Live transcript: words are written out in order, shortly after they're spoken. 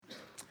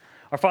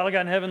Our Father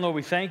God in heaven, Lord,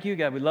 we thank you.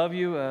 God, we love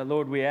you.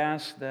 Lord, we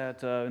ask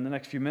that in the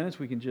next few minutes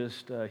we can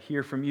just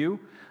hear from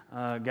you.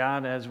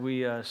 God, as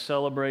we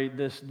celebrate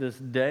this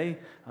day,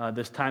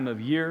 this time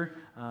of year,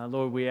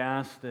 Lord, we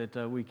ask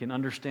that we can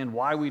understand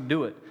why we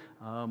do it,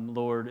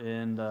 Lord.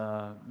 And,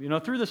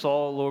 through this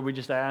all, Lord, we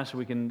just ask that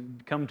we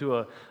can come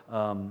to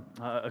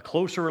a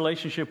closer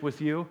relationship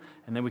with you,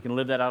 and then we can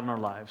live that out in our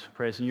lives.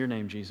 Praise in your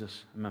name,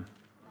 Jesus. Amen.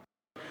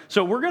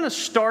 So we're going to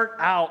start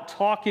out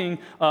talking,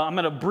 I'm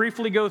going to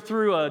briefly go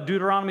through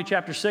Deuteronomy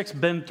chapter 6,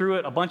 been through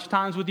it a bunch of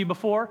times with you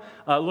before.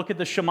 Look at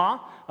the Shema,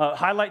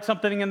 highlight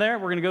something in there.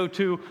 We're going to go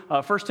to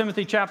 1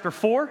 Timothy chapter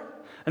 4,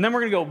 and then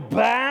we're going to go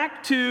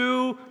back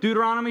to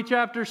Deuteronomy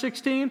chapter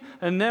 16,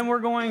 and then we're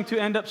going to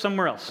end up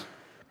somewhere else.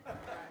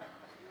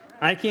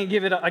 I can't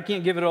give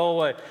it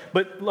all away.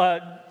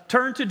 But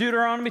turn to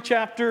Deuteronomy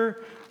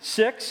chapter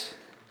 6.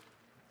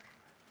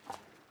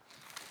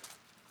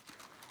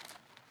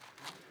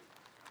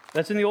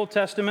 That's in the Old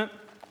Testament.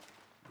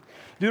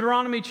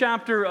 Deuteronomy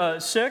chapter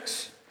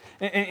 6.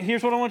 And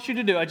here's what I want you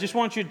to do. I just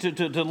want you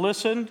to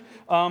listen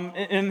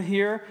in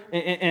here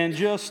and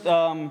just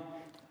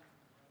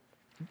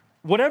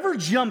whatever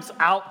jumps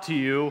out to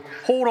you,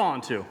 hold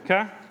on to,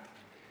 okay?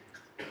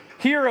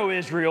 Hear, O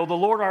Israel, the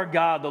Lord our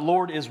God, the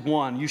Lord is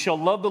one. You shall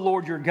love the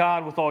Lord your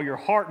God with all your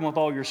heart and with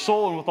all your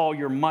soul and with all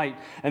your might.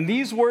 And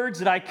these words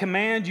that I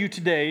command you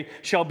today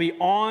shall be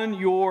on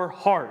your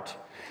heart.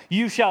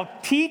 You shall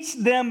teach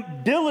them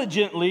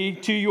diligently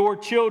to your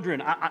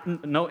children.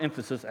 No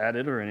emphasis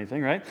added or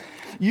anything, right?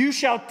 You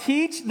shall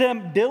teach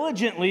them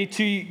diligently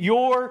to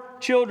your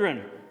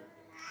children.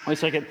 Wait a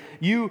second.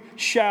 You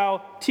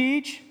shall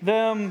teach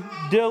them.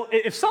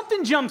 If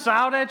something jumps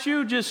out at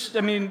you, just,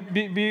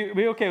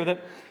 be okay with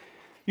it.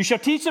 You shall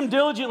teach them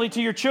diligently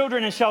to your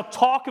children and shall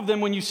talk of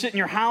them when you sit in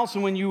your house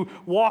and when you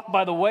walk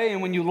by the way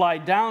and when you lie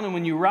down and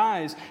when you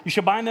rise. You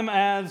shall bind them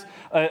as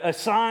a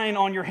sign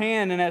on your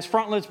hand and as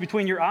frontlets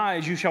between your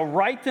eyes. You shall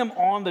write them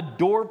on the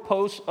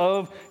doorposts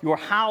of your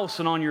house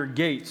and on your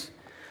gates.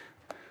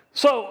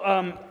 So,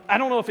 I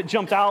don't know if it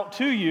jumped out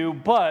to you,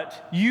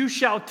 but you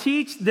shall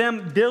teach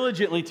them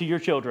diligently to your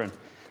children.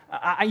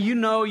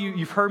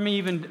 You've heard me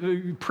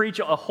even preach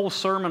a whole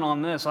sermon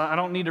on this. I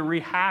don't need to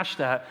rehash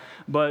that,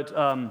 but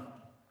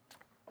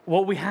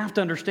what we have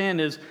to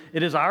understand is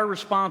it is our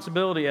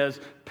responsibility as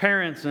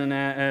parents and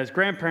as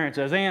grandparents,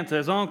 as aunts,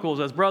 as uncles,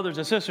 as brothers,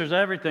 as sisters,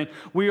 everything.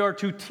 We are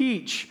to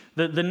teach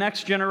the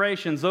next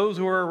generations, those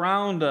who are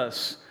around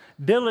us,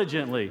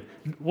 diligently.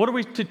 What are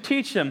we to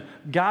teach them?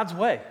 God's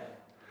way.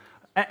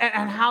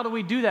 And how do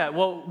we do that?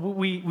 Well,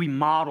 we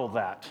model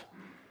that.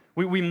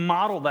 We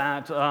model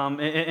that,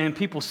 and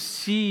people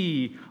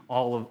see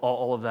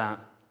all of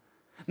that.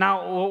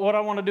 Now, what I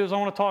want to do is I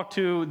want to talk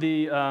to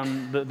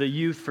the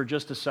youth for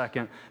just a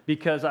second,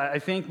 because I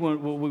think what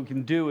we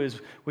can do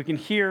is we can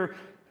hear,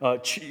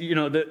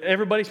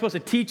 everybody's supposed to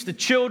teach the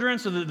children,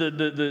 so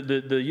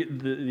the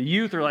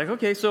youth are like,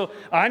 okay, so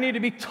I need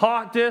to be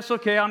taught this.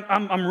 Okay,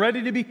 I'm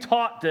ready to be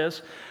taught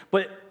this,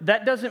 but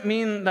that doesn't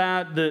mean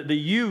that the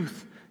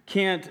youth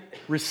can't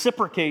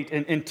reciprocate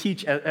and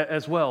teach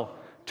as well.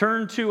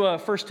 Turn to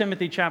 1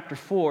 Timothy chapter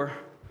 4.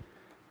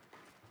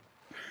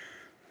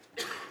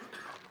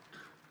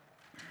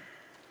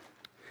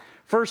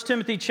 1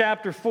 Timothy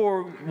chapter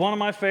 4, one of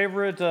my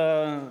favorite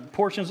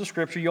portions of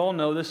Scripture. You all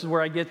know this is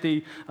where I get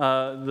the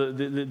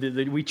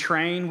we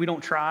train, we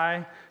don't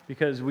try,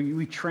 because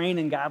we train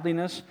in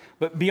godliness.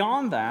 But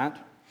beyond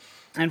that,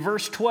 in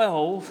verse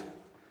 12,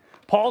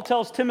 Paul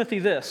tells Timothy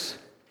this: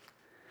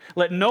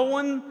 let no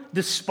one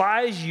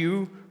despise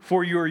you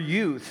for your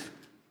youth.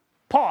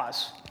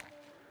 Pause.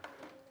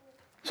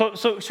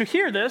 So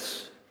hear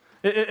this.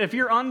 If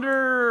you're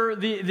under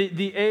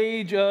the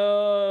age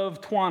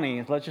of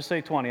 20, let's just say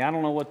 20. I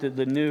don't know what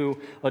the new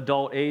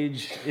adult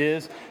age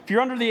is. If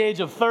you're under the age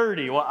of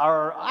 30,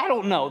 or I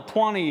don't know,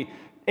 20,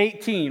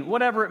 18,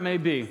 whatever it may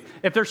be.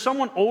 If there's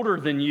someone older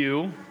than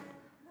you,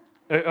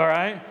 all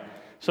right?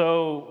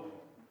 So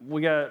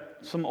we got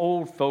some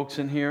old folks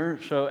in here.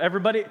 So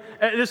everybody,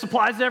 this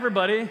applies to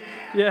everybody.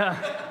 Yeah.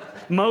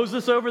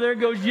 Moses over there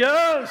goes,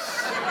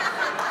 yes!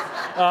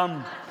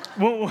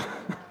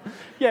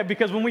 Yeah,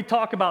 because when we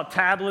talk about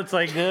tablets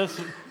like this,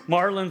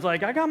 Marlon's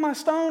like, I got my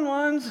stone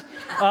ones.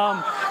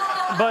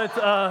 But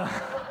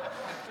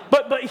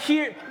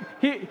hear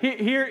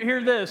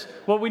this.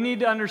 What we need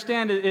to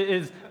understand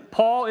is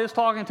Paul is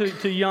talking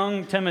to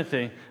young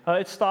Timothy.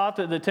 It's thought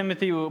that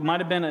Timothy might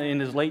have been in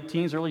his late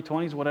teens, early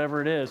 20s,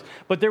 whatever it is.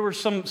 But there was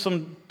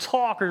some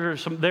talk, or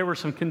there was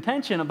some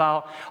contention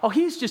about, oh,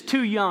 he's just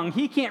too young.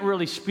 He can't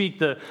really speak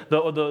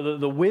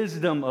the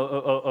wisdom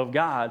of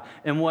God.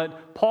 And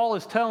what Paul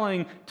is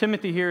telling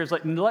Timothy here is,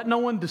 like, let no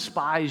one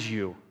despise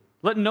you.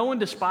 Let no one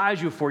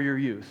despise you for your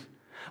youth.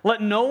 Let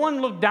no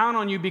one look down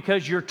on you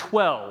because you're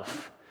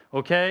 12.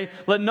 Okay?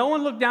 Let no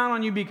one look down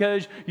on you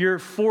because you're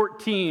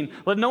 14.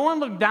 Let no one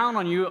look down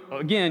on you,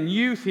 again,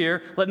 youth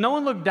here. Let no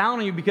one look down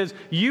on you because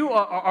you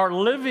are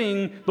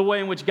living the way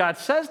in which God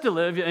says to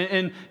live,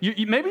 and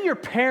maybe your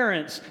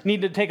parents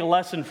need to take a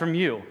lesson from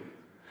you.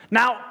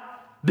 Now,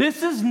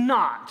 this is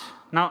not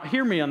now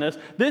hear me on this,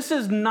 this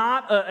is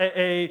not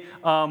a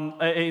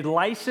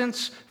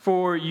license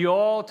for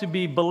y'all to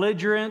be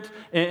belligerent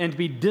and to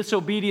be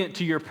disobedient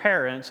to your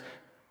parents.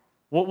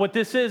 What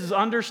this is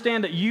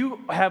understand that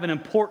you have an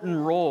important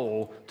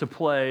role to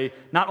play,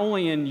 not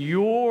only in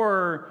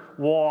your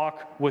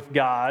walk with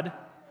God,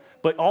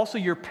 but also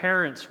your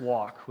parents'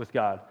 walk with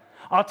God.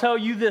 I'll tell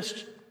you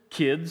this,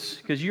 kids,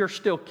 because you're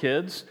still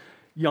kids,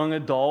 young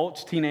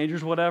adults,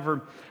 teenagers,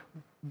 whatever.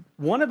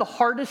 One of the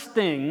hardest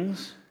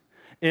things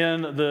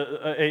in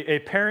a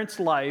parent's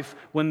life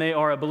when they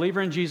are a believer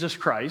in Jesus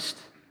Christ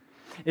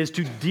is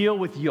to deal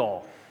with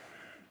y'all.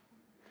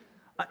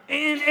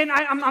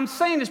 I'm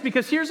saying this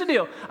because here's the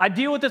deal. I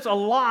deal with this a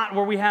lot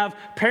where we have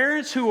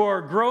parents who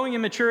are growing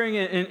and maturing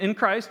in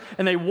Christ,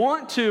 and they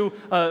want to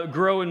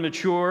grow and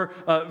mature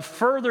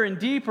further and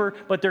deeper,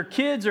 but their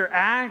kids are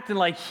acting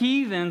like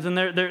heathens, and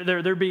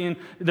they're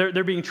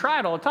being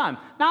tried all the time.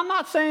 Now, I'm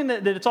not saying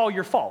that it's all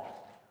your fault,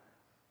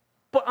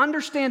 but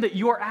understand that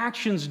your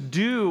actions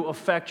do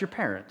affect your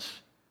parents.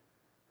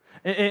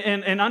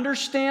 And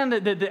understand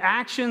that the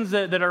actions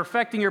that are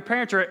affecting your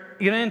parents are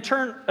going to in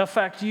turn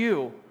affect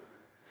you.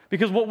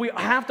 Because what we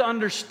have to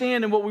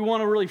understand and what we want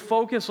to really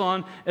focus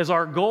on as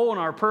our goal and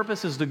our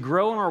purpose is to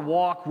grow in our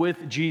walk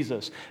with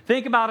Jesus.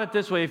 Think about it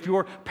this way. If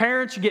your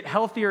parents get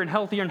healthier and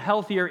healthier and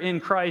healthier in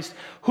Christ,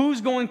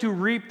 who's going to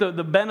reap the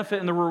benefit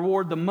and the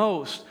reward the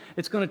most?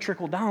 It's going to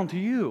trickle down to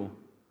you.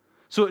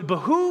 So it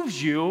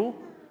behooves you,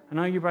 I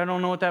know you probably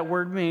don't know what that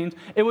word means,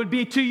 it would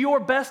be to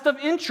your best of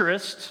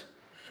interest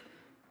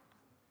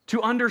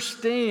to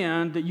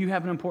understand that you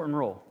have an important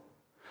role.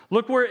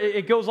 Look where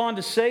it goes on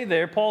to say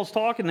there, Paul's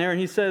talking there, and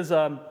he says,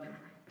 let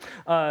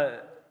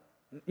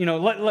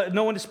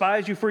no one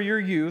despise you for your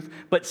youth,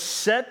 but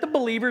set the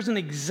believers an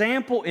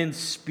example in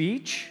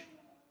speech,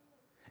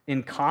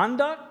 in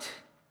conduct,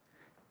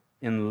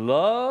 in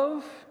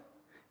love,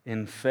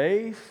 in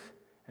faith,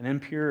 and in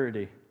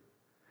purity.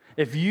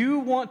 If you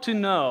want to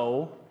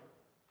know,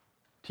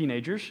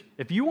 teenagers,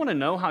 if you want to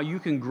know how you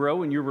can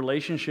grow in your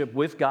relationship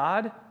with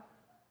God,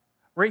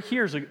 right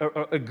here's a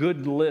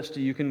good list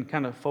that you can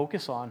kind of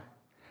focus on.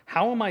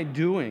 How am I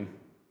doing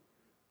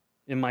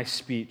in my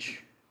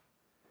speech?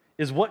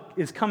 Is what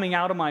is coming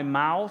out of my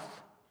mouth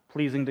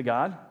pleasing to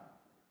God?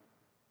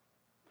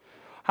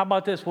 How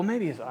about this? Well,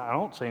 maybe I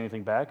don't say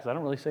anything bad because I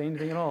don't really say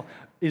anything at all.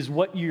 Is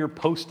what you're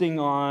posting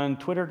on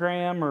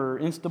Twittergram or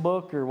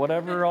Instabook or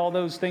whatever all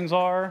those things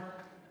are,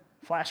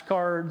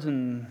 flashcards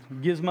and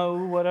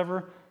Gizmo,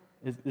 whatever,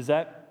 is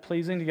that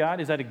pleasing to God?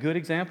 Is that a good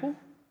example?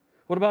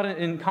 What about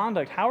in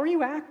conduct? How are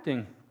you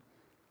acting?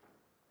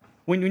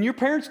 When your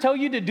parents tell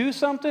you to do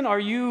something, are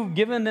you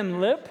giving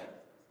them lip?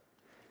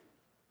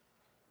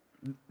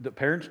 The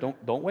parents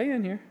don't weigh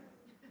in here.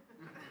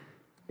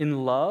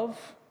 In love.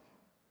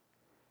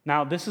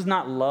 Now, this is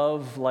not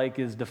love like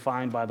is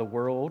defined by the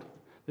world.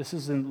 This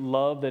is in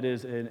love that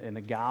is an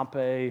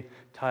agape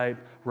type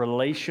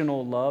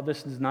relational love.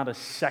 This is not a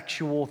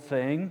sexual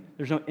thing.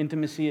 There's no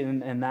intimacy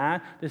in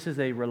that. This is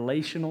a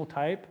relational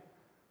type.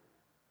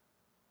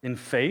 In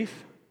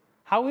faith,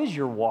 how is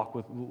your walk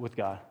with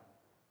God?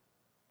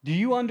 Do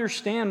you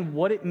understand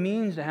what it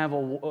means to have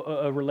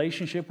a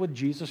relationship with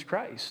Jesus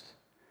Christ?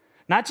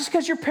 Not just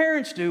because your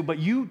parents do, but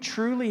you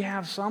truly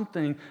have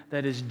something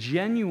that is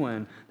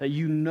genuine, that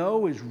you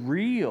know is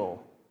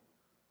real.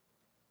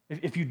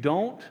 If you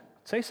don't,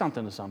 say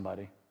something to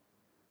somebody.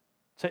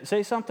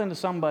 Say something to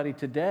somebody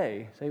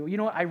today. Say, well, you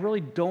know what, I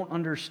really don't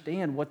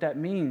understand what that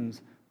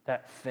means,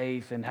 that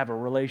faith and have a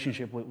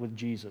relationship with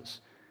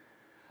Jesus.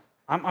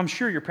 I'm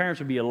sure your parents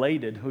would be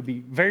elated, would be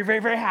very, very,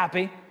 very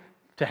happy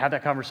to have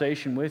that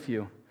conversation with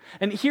you.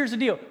 And here's the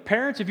deal.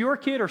 Parents, if your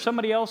kid or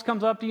somebody else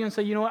comes up to you and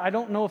say, you know what, I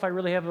don't know if I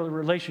really have a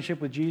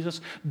relationship with Jesus,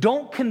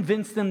 don't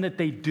convince them that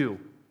they do.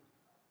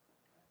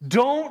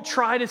 Don't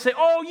try to say,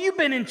 oh, you've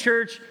been in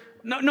church.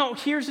 No,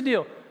 here's the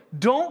deal.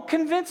 Don't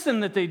convince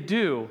them that they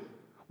do.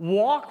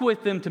 Walk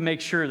with them to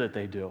make sure that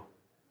they do.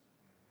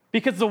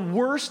 Because the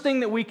worst thing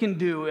that we can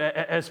do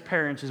as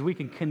parents is we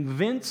can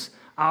convince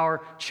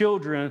our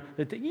children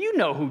that you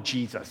know who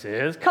Jesus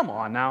is. Come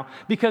on now.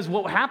 Because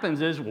what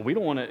happens is, well, we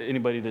don't want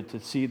anybody to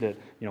see that,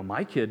 you know,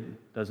 my kid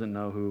doesn't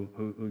know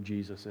who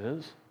Jesus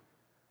is.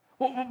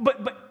 Well,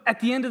 but at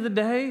the end of the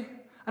day,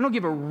 I don't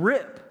give a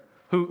rip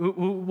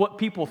what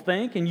people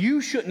think, and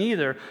you shouldn't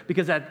either,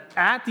 because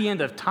at the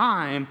end of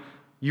time,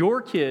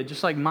 your kid,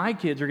 just like my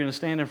kids, are going to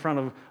stand in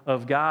front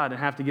of God and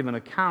have to give an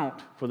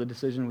account for the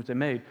decision which they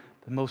made.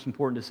 The most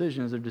important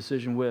decision is their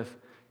decision with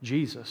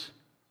Jesus.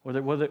 What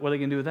are they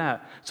going to do with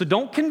that? So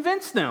don't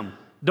convince them.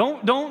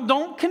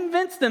 Don't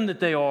convince them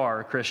that they are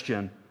a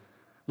Christian.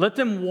 Let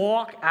them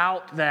walk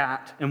out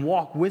that and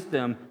walk with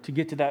them to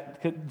get to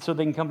that, so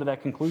they can come to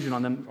that conclusion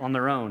on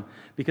their own.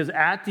 Because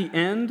at the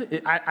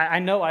end, I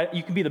know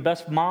you can be the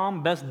best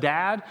mom, best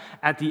dad.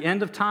 At the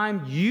end of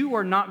time, you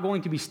are not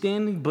going to be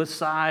standing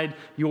beside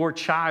your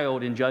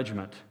child in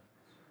judgment.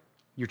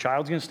 Your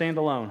child's going to stand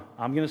alone.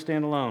 I'm going to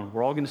stand alone.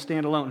 We're all going to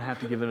stand alone and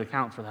have to give an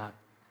account for that.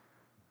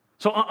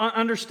 So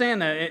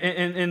understand that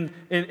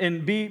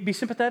and be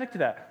sympathetic to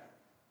that.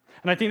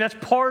 And I think that's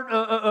part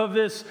of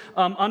this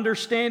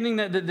understanding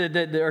that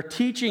they're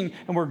teaching,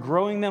 and we're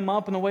growing them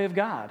up in the way of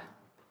God.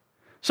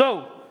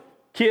 So,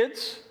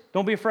 kids,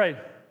 don't be afraid.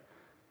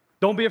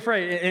 Don't be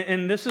afraid.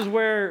 And this is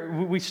where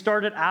we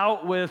started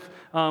out with,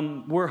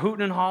 we're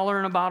hooting and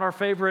hollering about our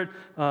favorite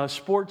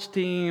sports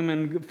team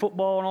and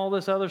football and all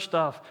this other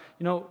stuff.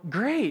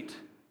 Great.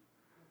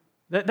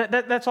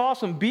 That's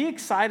awesome. Be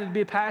excited,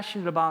 be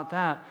passionate about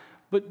that.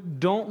 But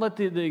don't let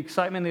the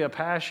excitement, the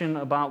passion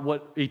about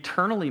what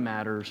eternally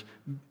matters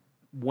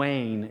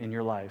wane in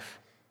your life.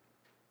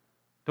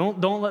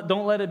 Don't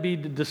let it be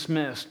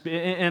dismissed.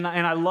 And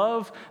I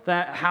love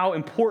that how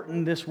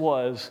important this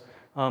was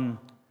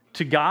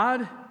to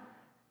God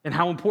and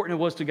how important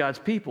it was to God's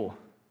people.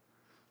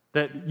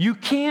 That you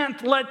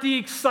can't let the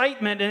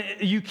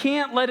excitement, you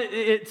can't let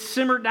it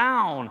simmer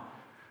down.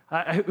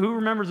 Who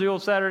remembers the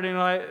old Saturday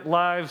Night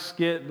Live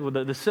skit with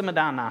the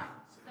Simadana?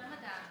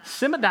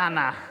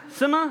 Simadana,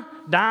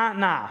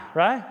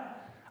 right?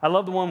 I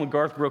love the one when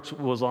Garth Brooks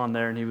was on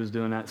there and he was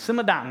doing that.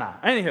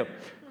 Simadana. Anyhow,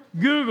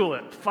 Google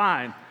it,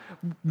 fine.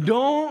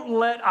 Don't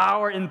let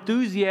our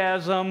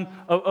enthusiasm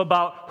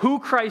about who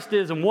Christ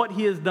is and what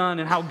he has done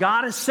and how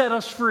God has set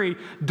us free,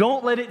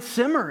 don't let it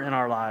simmer in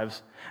our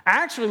lives.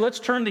 Actually, let's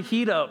turn the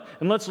heat up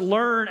and let's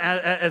learn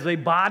as a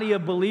body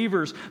of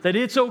believers that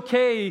it's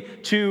okay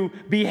to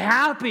be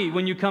happy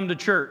when you come to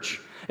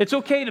church. It's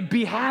okay to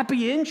be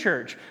happy in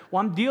church.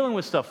 Well, I'm dealing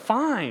with stuff.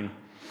 Fine.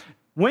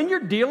 When you're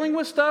dealing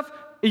with stuff,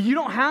 you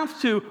don't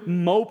have to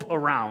mope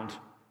around.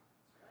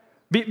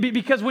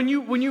 Because when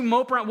you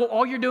mope around, well,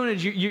 all you're doing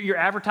is you're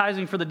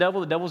advertising for the devil.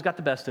 The devil's got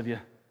the best of you.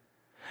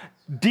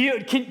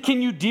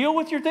 Can you deal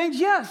with your things?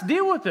 Yes,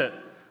 deal with it.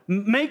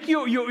 Make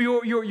your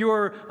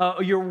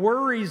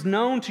worries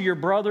known to your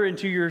brother and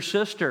to your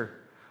sister.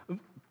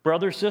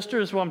 Brothers,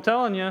 sisters, what I'm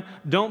telling you,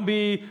 don't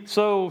be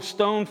so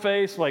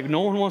stone-faced like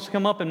no one wants to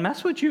come up and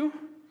mess with you.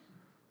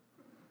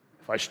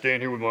 If I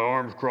stand here with my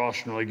arms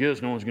crossed like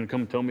this, no one's going to come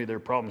and tell me their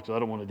problems because I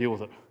don't want to deal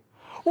with it.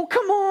 Well,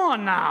 come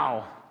on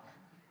now.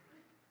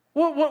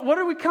 What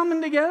are we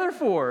coming together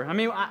for? I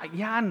mean,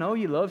 I know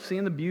you love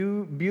seeing the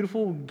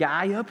beautiful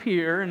guy up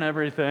here and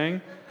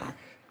everything.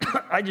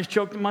 I just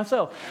choked it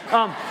myself.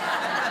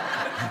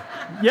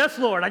 Yes,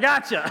 Lord, I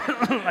got you.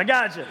 I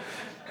got you.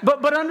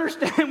 But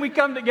understand, we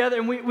come together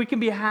and we can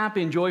be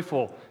happy and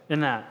joyful in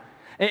that.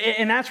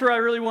 And that's where I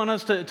really want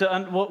us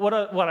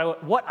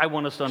what I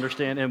want us to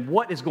understand and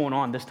what is going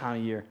on this time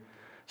of year.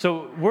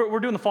 So we're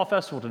doing the fall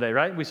festival today,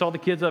 right? We saw the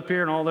kids up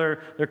here and all their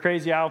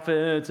crazy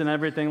outfits and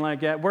everything like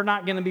that. We're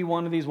not going to be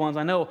one of these ones.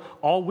 I know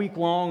all week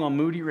long on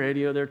Moody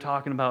Radio, they're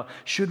talking about,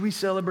 should we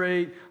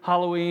celebrate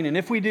Halloween? And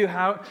if we do,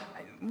 how...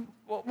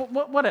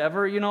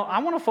 Whatever, I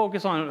want to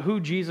focus on who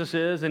Jesus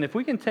is, and if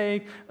we can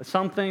take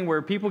something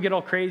where people get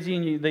all crazy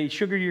and they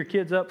sugar your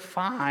kids up,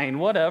 fine,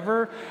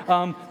 whatever.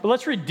 But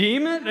let's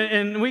redeem it,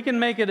 and we can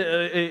make it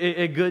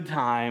a good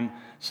time.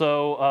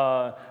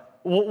 So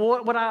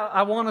what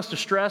I want us to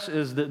stress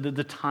is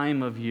the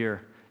time of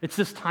year. It's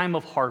this time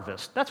of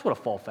harvest. That's what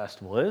a fall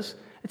festival is.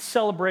 It's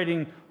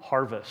celebrating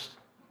harvest.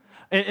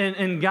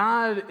 And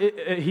God,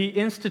 he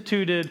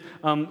instituted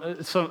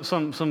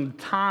some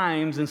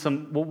times and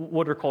some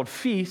what are called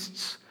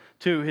feasts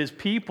to his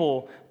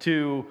people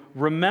to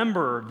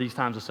remember these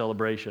times of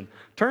celebration.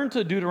 Turn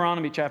to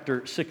Deuteronomy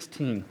chapter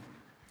 16.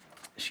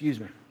 Excuse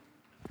me.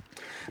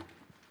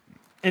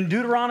 In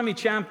Deuteronomy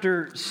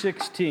chapter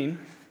 16,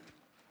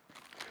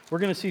 we're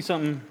going to see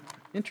something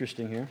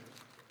interesting here.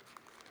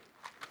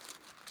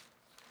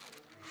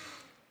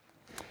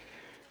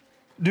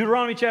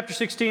 Deuteronomy chapter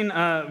 16,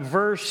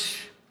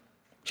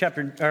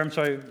 chapter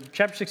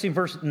 16,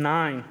 verse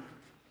 9.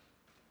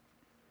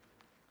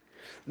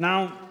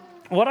 Now,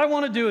 what I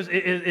want to do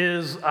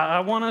is I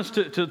want us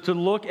to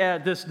look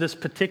at this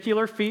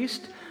particular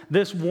feast.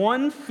 This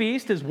one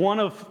feast is one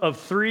of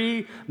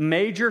three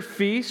major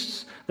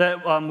feasts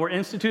that were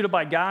instituted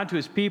by God to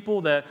his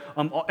people that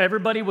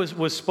everybody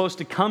was supposed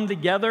to come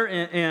together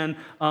and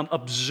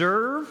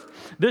observe.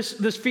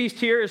 This feast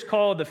here is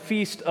called the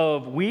Feast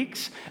of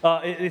Weeks.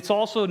 It's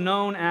also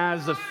known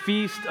as the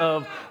Feast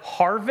of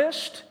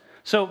Harvest.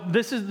 So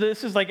this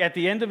is like at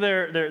the end of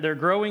their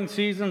growing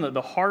season, the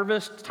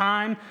harvest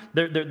time,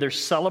 they're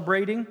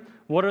celebrating.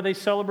 What are they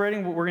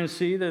celebrating? We're going to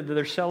see that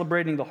they're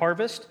celebrating the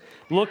harvest.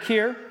 Look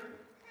here.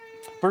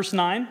 Verse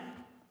 9,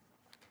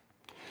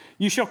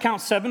 you shall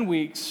count 7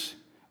 weeks.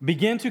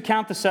 Begin to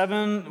count the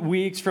 7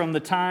 weeks from the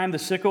time the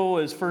sickle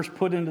is first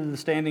put into the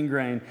standing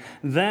grain.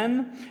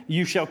 Then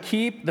you shall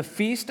keep the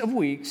Feast of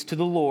Weeks to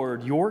the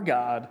Lord your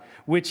God,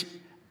 which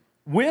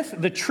with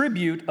the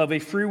tribute of a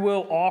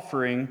freewill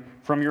offering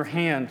from your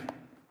hand,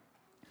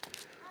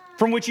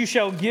 from which you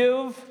shall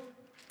give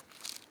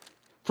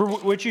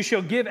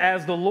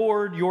as the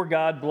Lord your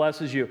God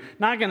blesses you.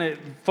 Not going to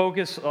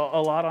focus a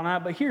lot on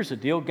that, but here's the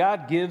deal.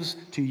 God gives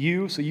to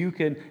you so you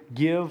can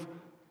give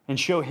and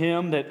show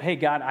him that, hey,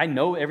 God, I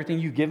know everything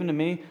you've given to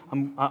me.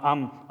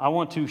 I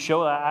want to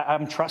show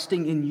I'm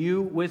trusting in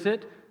you with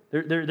it.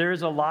 There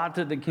is a lot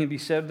that can be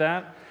said of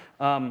that.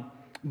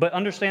 But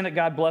understand that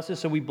God blesses,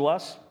 so we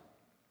bless.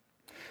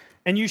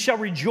 And you shall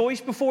rejoice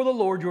before the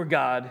Lord your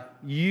God,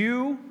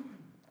 you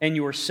and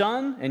your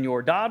son and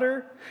your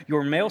daughter,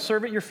 your male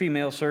servant, your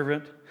female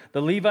servant,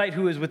 the Levite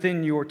who is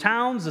within your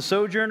towns, the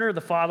sojourner,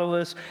 the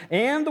fatherless,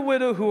 and the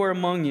widow who are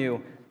among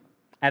you,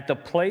 at the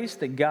place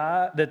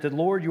that the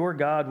Lord your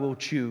God will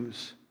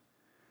choose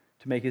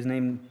to make his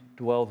name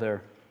dwell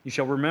there. You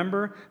shall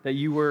remember that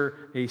you were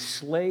a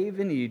slave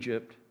in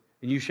Egypt,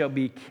 and you shall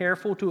be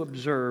careful to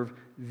observe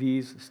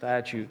these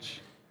statutes.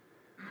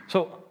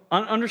 So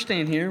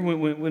understand here,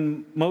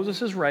 when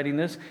Moses is writing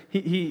this,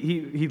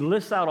 he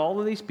lists out all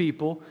of these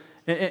people,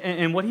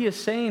 and what he is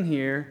saying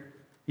here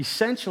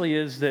essentially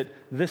is that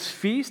this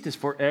feast is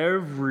for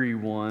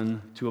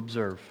everyone to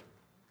observe.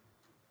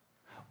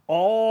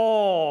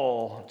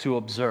 All to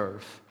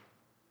observe.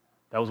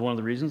 That was one of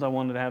the reasons I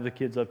wanted to have the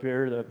kids up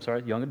here,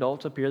 young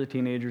adults up here, the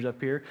teenagers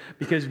up here,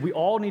 because we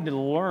all need to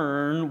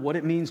learn what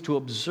it means to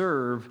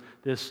observe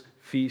this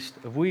Feast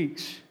of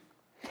Weeks.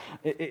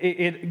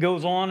 It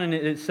goes on and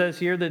it says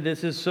here that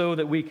this is so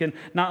that we can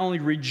not only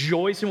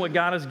rejoice in what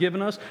God has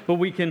given us, but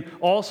we can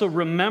also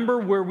remember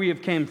where we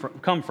have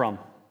come from.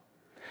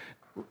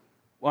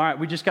 All right,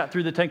 we just got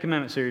through the Ten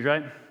Commandments series,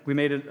 right? We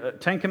made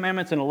it 10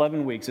 Commandments in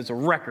 11 weeks. It's a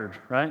record,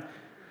 right?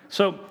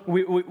 So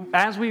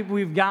as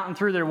we've gotten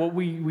through there, what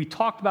we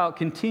talked about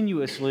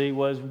continuously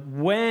was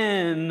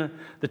when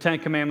the Ten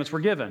Commandments were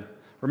given.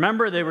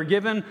 Remember, they were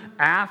given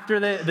after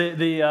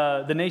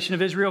the nation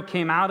of Israel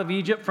came out of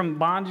Egypt from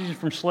bondage and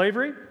from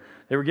slavery.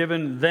 They were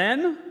given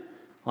then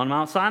on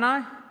Mount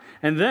Sinai.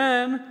 And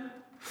then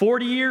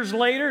 40 years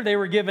later, they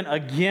were given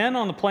again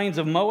on the plains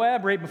of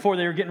Moab, right before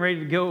they were getting ready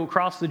to go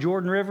across the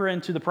Jordan River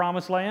into the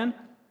Promised Land.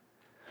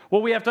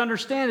 What we have to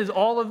understand is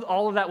all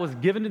of that was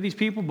given to these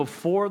people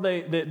before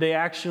they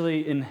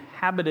actually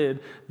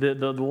inhabited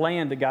the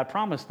land that God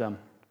promised them.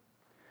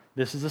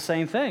 This is the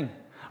same thing.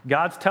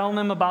 God's telling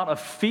them about a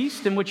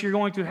feast in which you're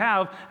going to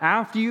have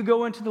after you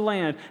go into the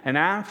land and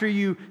after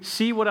you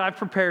see what I've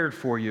prepared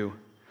for you.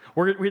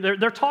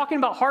 They're talking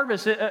about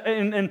harvest,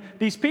 and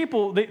these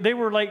people, they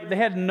were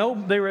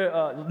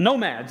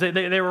nomads.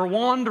 They were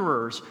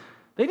wanderers.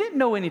 They didn't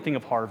know anything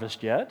of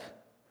harvest yet.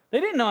 They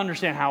didn't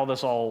understand how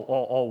this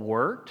all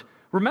worked.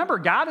 Remember,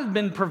 God has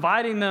been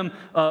providing them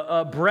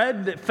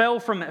bread that fell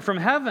from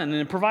heaven,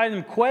 and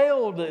providing them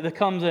quail that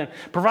comes in,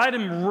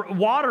 providing them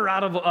water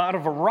out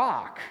of a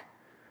rock.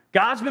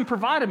 God's been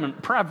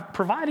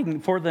providing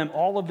for them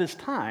all of this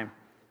time.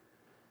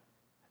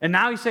 And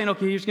now he's saying,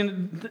 okay, here's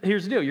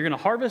the deal. You're going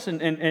to harvest,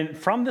 and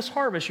from this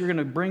harvest, you're going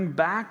to bring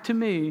back to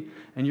me,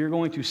 and you're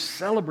going to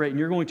celebrate, and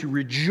you're going to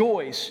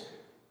rejoice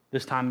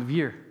this time of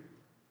year.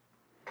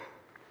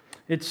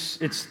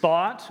 It's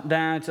thought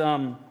that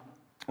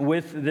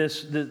with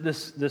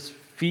this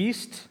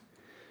feast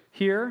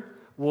here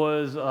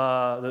was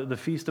the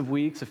Feast of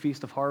Weeks, the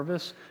Feast of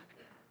Harvest,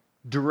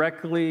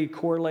 directly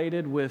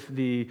correlated with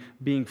the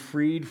being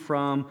freed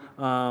from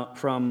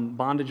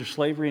bondage of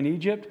slavery in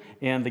Egypt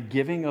and the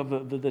giving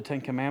of the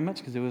Ten Commandments,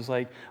 because it was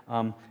like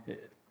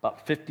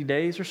about 50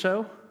 days or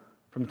so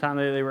from the time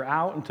they were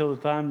out until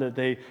the time that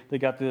they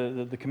got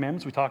the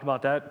commandments. We talked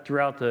about that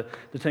throughout the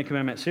Ten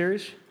Commandment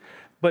series.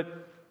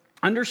 But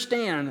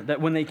understand that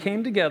when they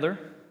came together,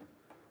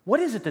 what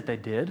is it that they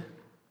did?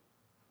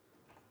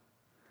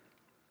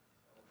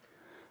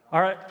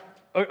 All right,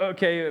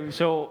 okay,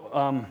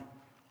 so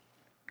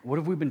what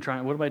have I been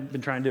trying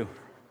to do?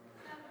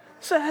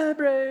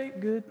 Celebrate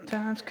good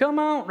times. Come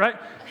on, right?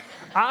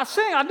 I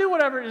sing, I do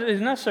whatever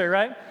is necessary,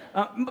 right?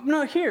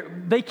 No,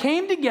 here, they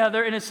came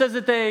together, and it says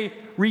that they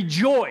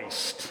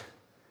rejoiced.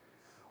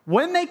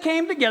 When they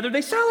came together,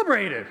 they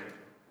celebrated.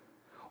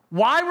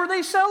 Why were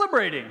they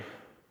celebrating?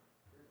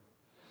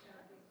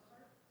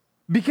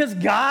 Because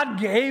God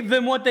gave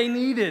them what they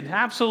needed,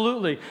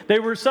 absolutely. They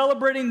were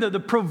celebrating the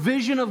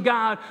provision of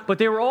God, but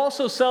they were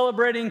also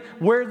celebrating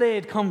where they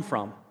had come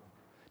from.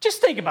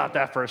 Just think about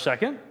that for a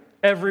second.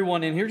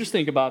 Everyone in here, just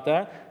think about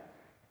that.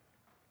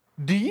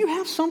 Do you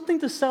have something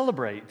to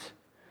celebrate?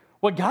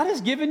 What God has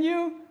given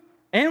you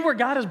and where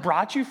God has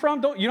brought you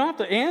from? You don't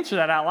have to answer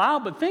that out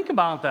loud, but think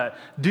about that.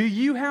 Do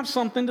you have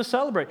something to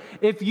celebrate?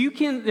 If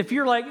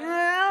you're like,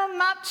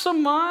 not so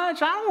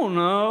much, I don't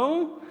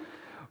know.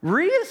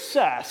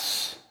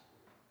 Reassess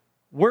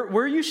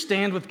where you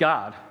stand with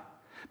God.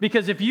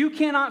 Because if you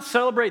cannot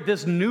celebrate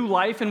this new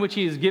life in which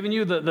He has given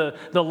you,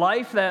 the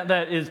life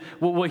that is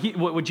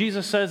what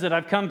Jesus says, that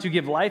I've come to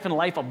give life and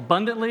life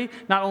abundantly,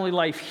 not only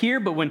life here,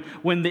 but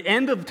when the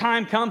end of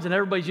time comes and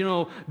everybody's,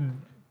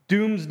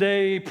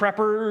 doomsday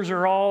preppers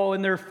are all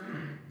in their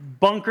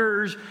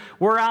bunkers,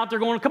 we're out there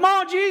going, come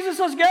on, Jesus,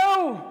 let's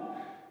go.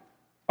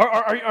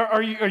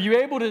 Are you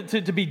able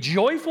to be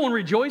joyful and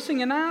rejoicing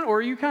in that? Or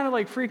are you kind of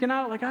like freaking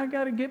out, like, I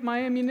got to get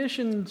my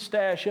ammunition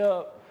stash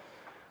up.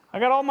 I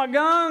got all my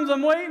guns.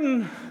 I'm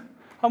waiting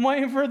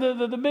for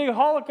the big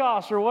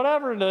Holocaust or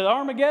whatever, the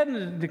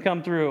Armageddon to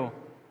come through.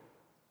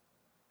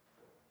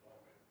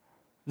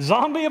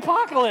 Zombie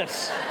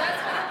apocalypse.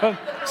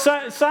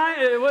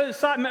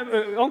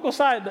 Uncle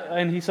Si,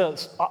 and he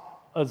says,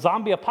 a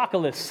zombie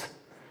apocalypse.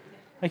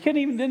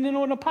 Didn't know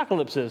what an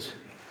apocalypse is.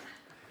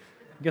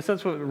 I guess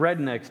that's what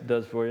rednecks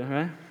does for you,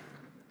 right?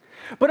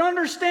 But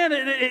understand,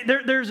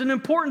 there's an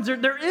importance.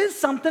 There is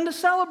something to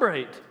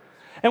celebrate.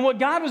 And what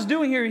God was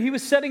doing here, he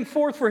was setting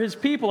forth for his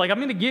people, like, I'm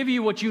going to give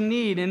you what you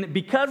need. And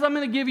because I'm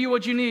going to give you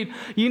what you need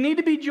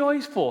to be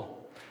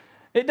joyful.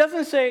 It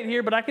doesn't say it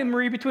here, but I can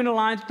read between the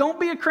lines. Don't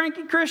be a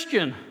cranky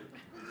Christian.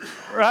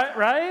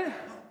 Right?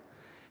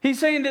 He's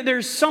saying that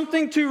there's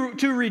something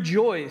to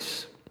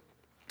rejoice.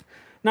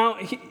 Now,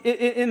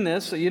 in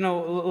this,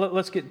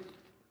 let's get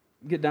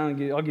down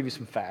and I'll give you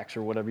some facts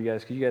or whatever, you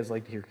guys, because you guys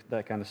like to hear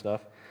that kind of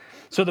stuff.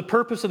 So the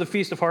purpose of the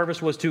Feast of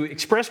Harvest was to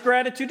express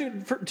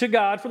gratitude to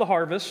God for the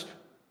harvest.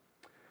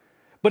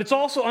 But it's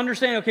also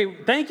understanding,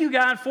 okay, thank you,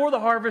 God, for the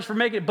harvest, for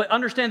making it, but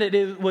understand that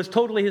it was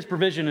totally his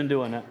provision in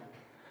doing it.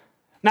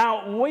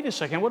 Now, wait a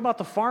second. What about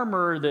the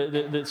farmer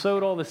that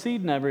sowed all the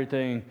seed and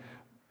everything?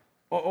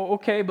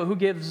 Okay, but who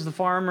gives the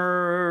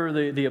farmer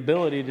the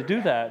ability to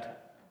do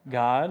that?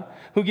 God.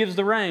 Who gives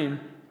the rain?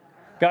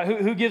 God.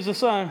 Who gives the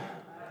sun?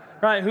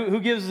 Right.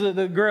 Who gives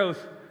the growth?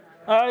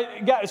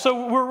 God.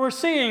 So we're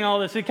seeing all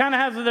this. It kind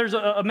of there's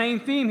a main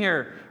theme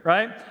here,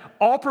 right?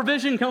 All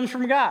provision comes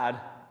from God.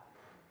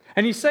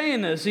 And he's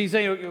saying this. He's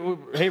saying,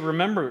 hey,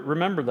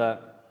 remember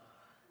that.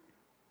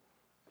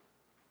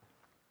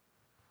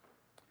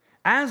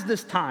 As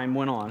this time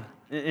went on,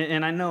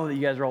 and I know that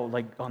you guys are all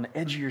like on the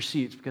edge of your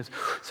seats because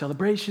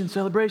celebration,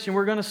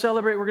 we're going to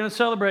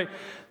celebrate.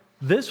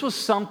 This was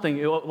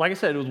something, like I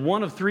said, it was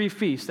one of three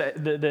feasts,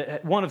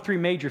 one of three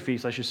major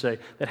feasts, I should say,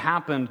 that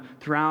happened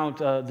throughout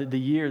the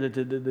year that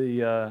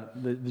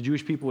the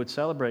Jewish people would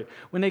celebrate.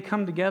 When they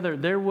come together,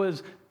 there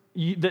was,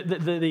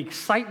 the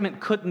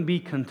excitement couldn't be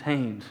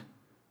contained.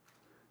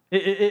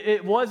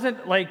 It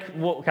wasn't like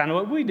kind of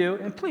what we do,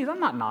 and please, I'm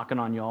not knocking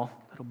on y'all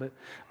a little bit,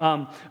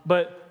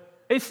 but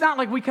it's not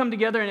like we come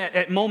together and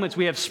at moments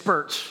we have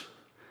spurts.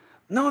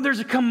 No, there's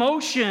a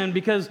commotion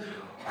because,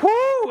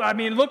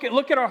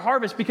 look at our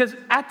harvest. Because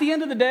at the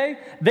end of the day,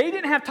 they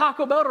didn't have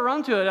Taco Bell to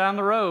run to it on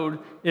the road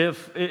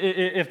if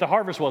the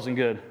harvest wasn't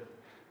good,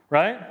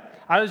 right?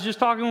 I was just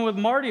talking with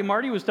Marty.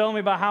 Marty was telling me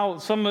about how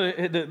some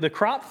of the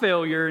crop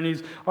failure, and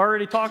he's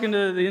already talking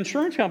to the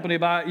insurance company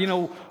about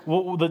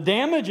the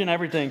damage and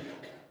everything.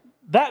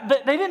 That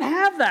they didn't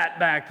have that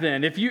back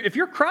then. If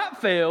your crop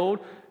failed,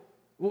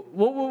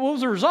 what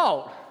was the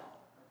result?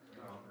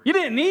 You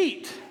didn't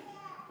eat,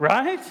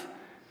 right?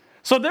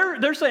 So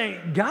they're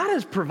saying, God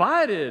has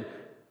provided.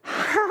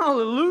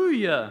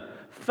 Hallelujah.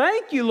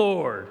 Thank you,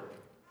 Lord.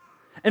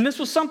 And this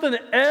was something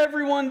that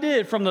everyone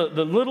did, from the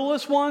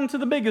littlest one to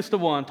the biggest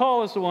one,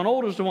 tallest one,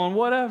 oldest one,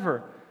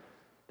 whatever.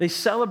 They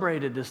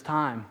celebrated this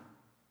time.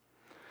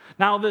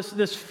 Now,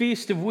 this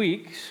Feast of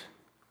Weeks,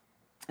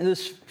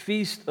 this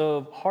Feast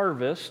of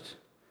Harvest,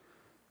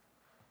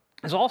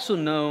 is also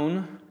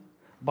known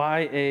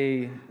by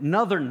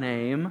another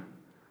name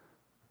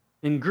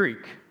in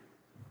Greek.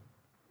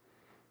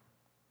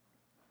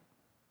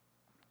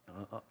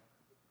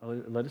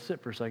 Let it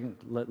sit for a second.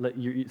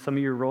 Some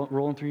of you are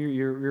rolling through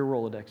your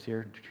Rolodex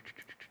here.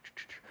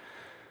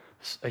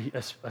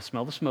 I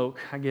smell the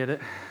smoke. I get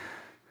it.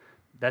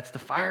 That's the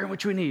fire in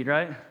which we need,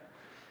 right?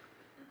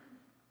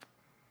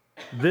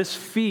 This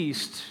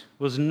feast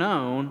was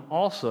known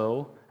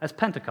also as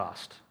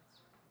Pentecost.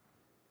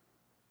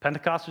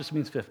 Pentecost just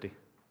means 50.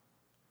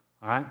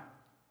 All right?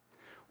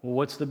 Well,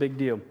 what's the big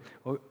deal?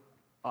 Well,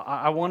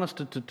 I want us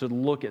to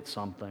look at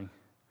something.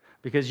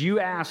 Because you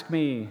ask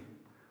me,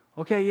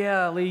 okay,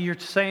 yeah, Lee, you're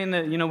saying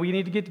that, we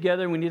need to get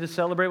together, we need to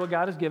celebrate what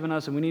God has given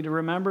us, and we need to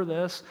remember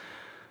this.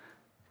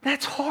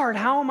 That's hard.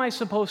 How am I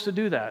supposed to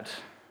do that?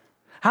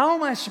 How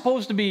am I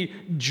supposed to be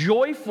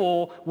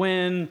joyful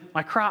when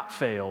my crop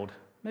failed?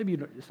 Maybe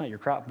it's not your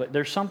crop, but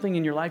there's something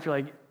in your life you're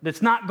like,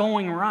 that's not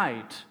going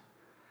right.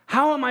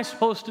 How am I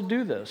supposed to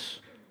do this?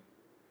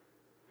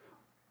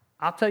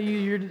 I'll tell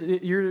you,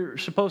 you're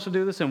supposed to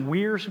do this, and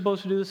we're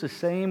supposed to do this the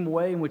same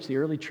way in which the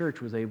early church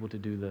was able to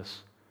do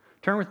this.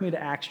 Turn with me to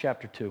Acts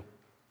chapter 2.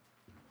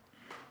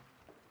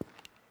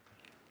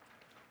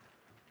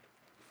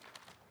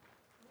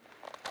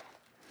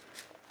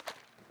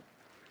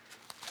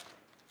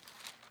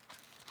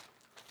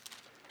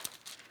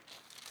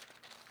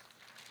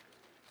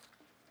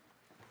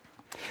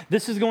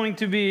 This is going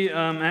to be,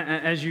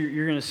 as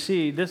you're going to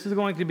see, this is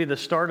going to be the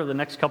start of the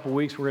next couple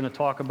weeks. We're going to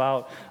talk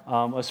about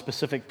a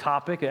specific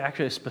topic,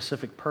 actually a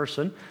specific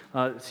person.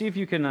 See if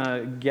you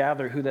can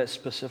gather who that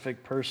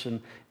specific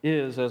person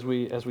is as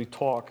we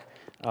talk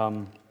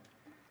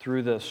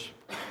through this.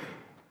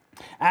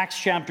 Acts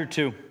chapter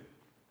 2.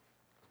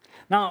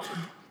 Now,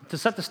 to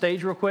set the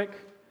stage real quick,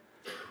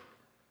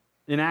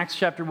 in Acts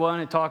chapter 1,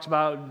 it talks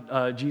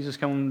about Jesus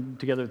coming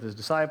together with his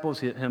disciples,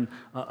 him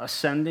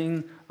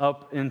ascending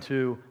up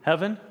into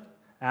heaven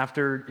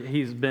after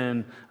he's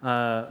been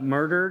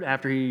murdered,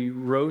 after he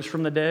rose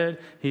from the dead.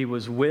 He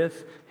was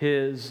with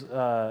his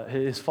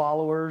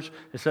followers,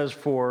 it says,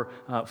 for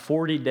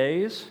 40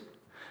 days.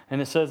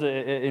 And it says,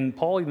 and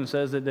Paul even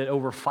says that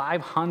over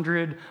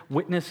 500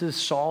 witnesses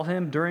saw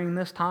him during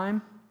this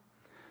time.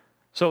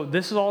 So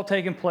this is all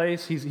taking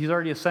place. He's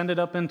already ascended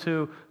up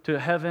into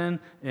heaven,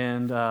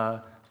 and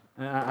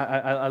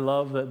I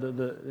love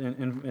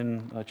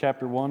in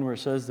chapter 1 where it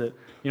says that,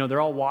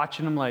 they're all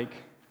watching him like,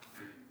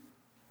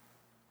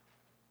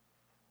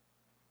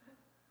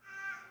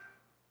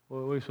 what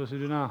are we supposed to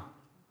do now?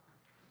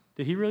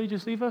 Did he really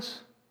just leave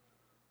us?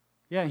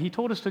 Yeah, he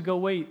told us to go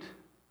wait.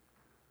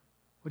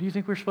 What do you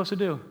think we're supposed to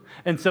do?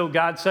 And so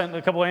God sent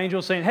a couple of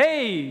angels saying,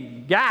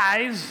 hey,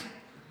 guys,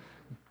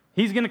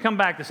 he's going to come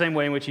back the same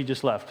way in which he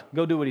just left.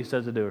 Go do what he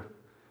says to do.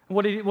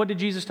 And what did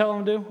Jesus tell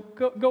them to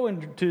do? Go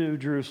into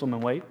Jerusalem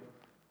and wait.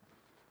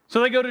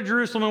 So they go to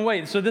Jerusalem and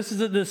wait. So this is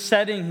the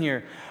setting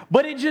here.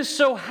 But it just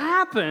so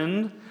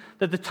happened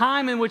that the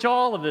time in which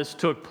all of this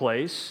took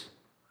place,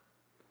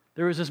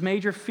 there was this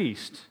major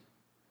feast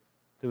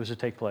that was to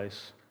take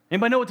place.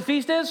 Anybody know what the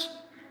feast is?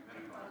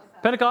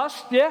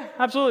 Pentecost, yeah,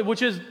 absolutely,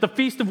 which is the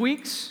Feast of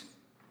Weeks.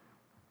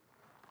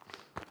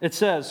 It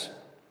says,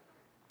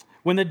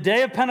 when the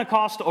day of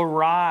Pentecost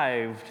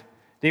arrived,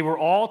 they were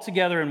all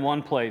together in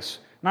one place.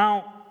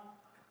 Now,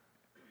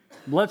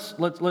 let's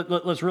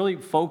really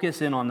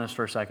focus in on this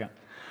for a second.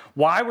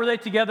 Why were they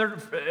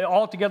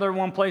all together in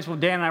one place? Well,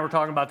 Dan and I were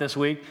talking about this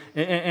week,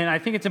 and I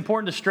think it's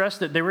important to stress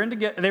that they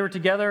were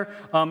together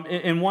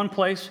in one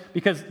place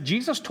because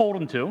Jesus told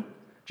them to.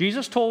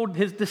 Jesus told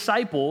his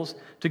disciples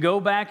to go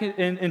back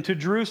into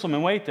Jerusalem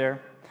and wait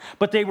there.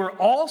 But they were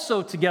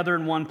also together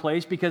in one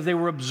place because they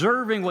were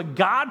observing what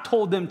God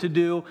told them to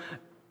do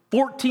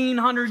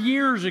 1,400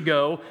 years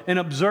ago in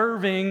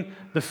observing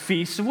the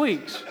Feast of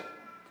Weeks.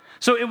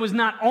 So it was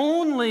not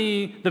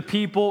only the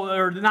people,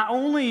 or not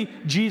only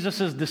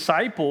Jesus'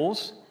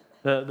 disciples,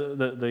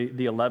 the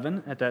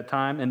 11 at that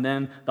time, and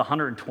then the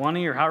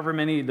 120 or however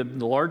many the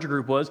larger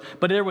group was,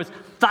 but there was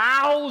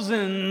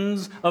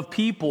thousands of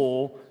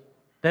people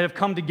that have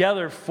come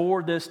together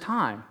for this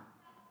time.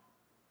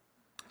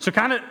 So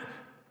kind of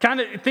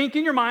think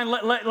in your mind,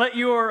 let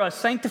your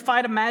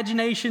sanctified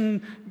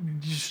imagination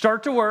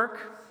start to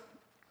work,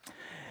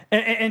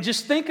 and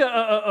just think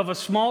of a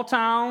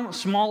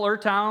smaller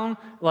town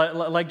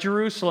like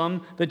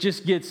Jerusalem that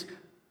just gets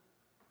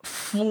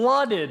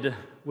flooded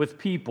with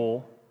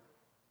people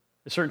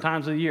at certain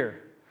times of the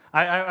year.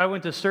 I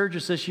went to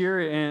Sturgis this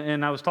year,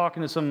 and I was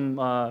talking to some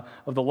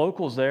of the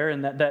locals there,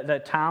 and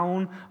that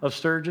town of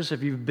Sturgis,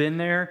 if you've been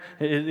there,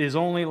 is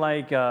only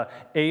like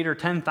 8,000 or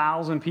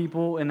 10,000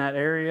 people in that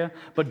area.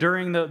 But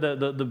during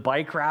the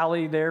bike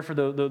rally there for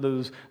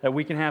those that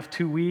week and a half,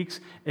 2 weeks,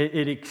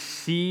 it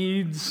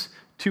exceeds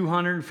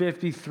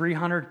 250,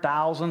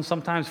 300,000,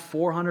 sometimes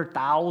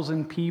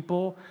 400,000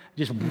 people.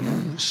 It just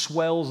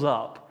swells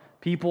up.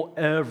 People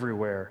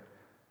everywhere.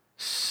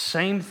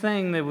 Same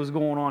thing that was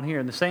going on here,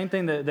 and the same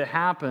thing that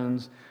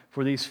happens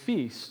for these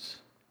feasts.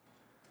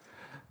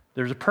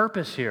 There's a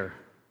purpose here.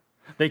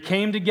 They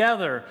came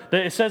together.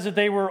 It says that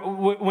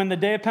when the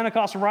day of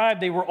Pentecost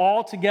arrived, they were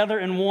all together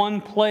in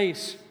one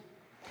place.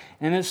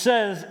 And it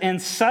says,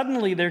 and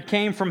suddenly there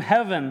came from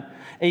heaven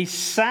a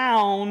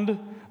sound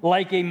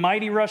like a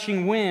mighty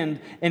rushing wind,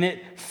 and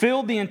it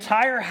filled the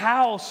entire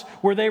house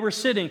where they were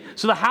sitting.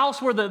 So the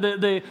house where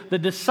the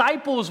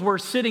disciples were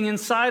sitting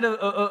inside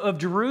of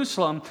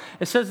Jerusalem,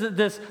 it says that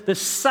the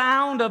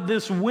sound of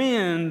this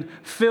wind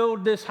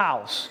filled this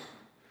house.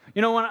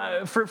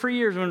 For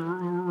years when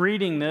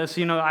reading this,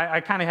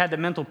 I kind of had the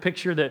mental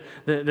picture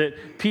that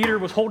Peter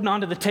was holding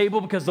onto the table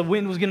because the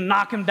wind was going to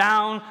knock him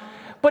down.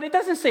 But it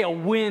doesn't say a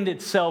wind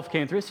itself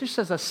came through. It just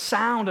says a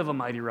sound of a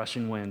mighty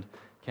rushing wind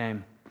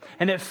came.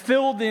 And it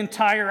filled the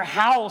entire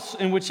house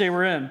in which they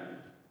were in.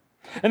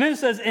 And then it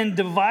says, and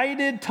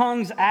divided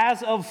tongues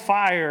as of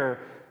fire.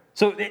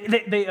 So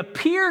they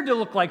appeared to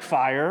look like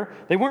fire.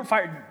 They weren't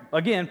fire.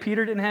 Again,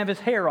 Peter didn't have his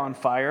hair on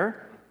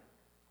fire.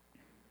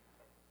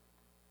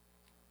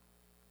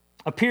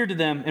 Appeared to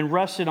them and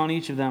rested on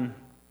each of them.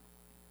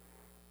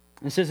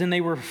 It says, and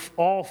they were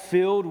all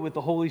filled with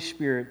the Holy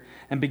Spirit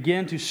and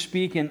began to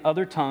speak in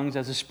other tongues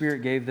as the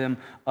Spirit gave them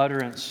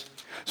utterance.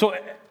 So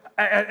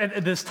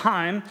at this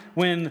time,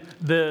 when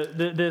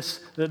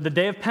the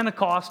day of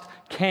Pentecost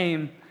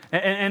came,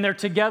 and they're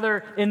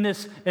together in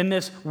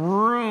this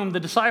room, the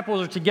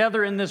disciples are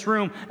together in this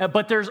room,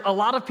 but there's a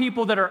lot of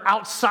people that are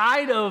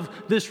outside of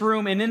this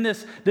room and in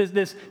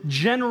this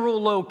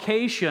general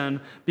location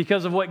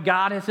because of what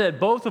God has said.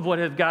 Both of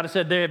what God has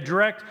said.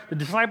 The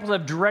disciples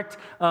have direct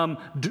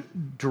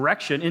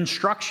direction,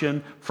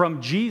 instruction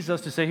from Jesus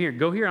to say, here,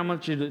 go here, I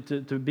want you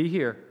to be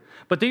here.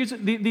 But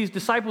these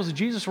disciples of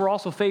Jesus were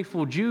also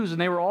faithful Jews, and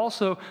they were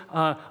also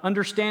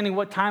understanding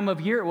what time of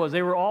year it was.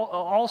 They were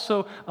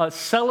also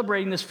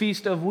celebrating this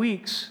Feast of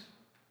Weeks.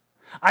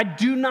 I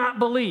do not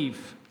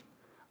believe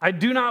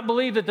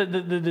that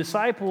the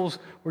disciples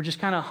were just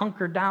kind of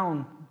hunkered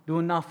down,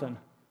 doing nothing.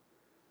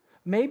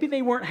 Maybe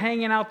they weren't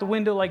hanging out the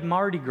window like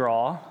Mardi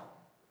Gras,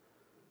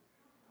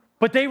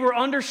 but they were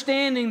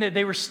understanding that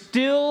they were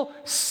still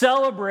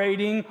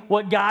celebrating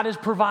what God has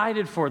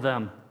provided for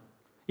them.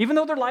 Even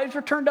though their lives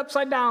were turned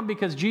upside down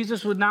because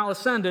Jesus was now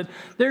ascended,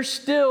 they're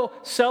still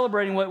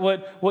celebrating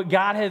what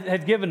God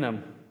had given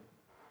them.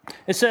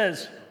 It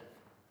says,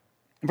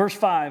 verse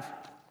 5,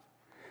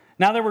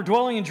 Now there were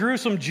dwelling in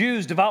Jerusalem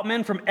Jews, devout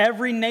men from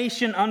every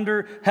nation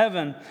under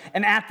heaven.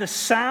 And at the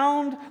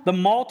sound, the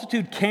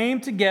multitude came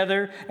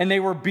together, and they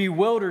were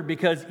bewildered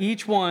because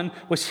each one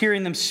was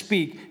hearing them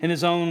speak in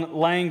his own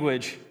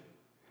language.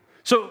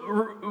 So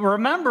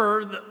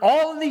remember,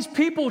 all of these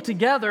people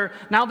together,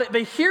 now that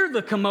they hear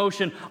the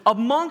commotion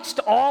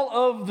amongst all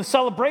of the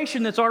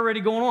celebration that's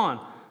already going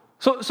on.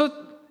 So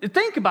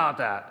think about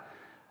that.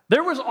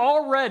 There was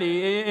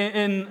already,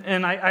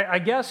 and I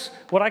guess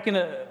what I can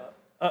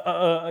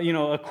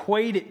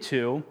equate it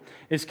to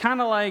is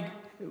kind of like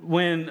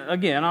when,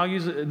 again, I'll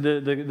use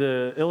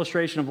the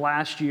illustration of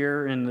last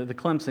year in the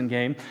Clemson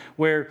game,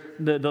 where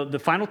the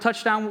final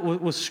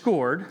touchdown was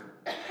scored,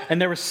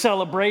 and there was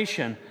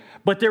celebration.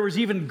 But there was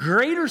even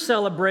greater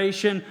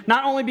celebration,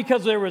 not only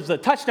because the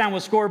touchdown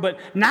was scored, but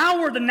now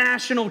we're the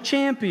national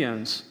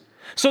champions.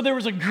 So there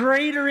was a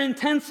greater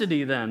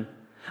intensity then.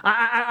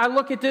 I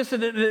look at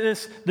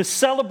the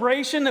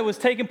celebration that was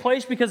taking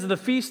place because of the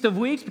Feast of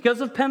Weeks,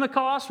 because of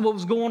Pentecost, what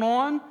was going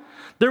on.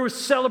 There was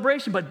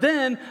celebration, but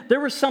then there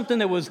was something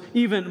that was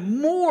even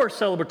more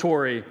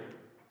celebratory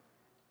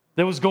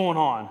that was going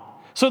on.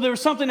 So there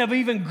was something of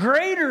even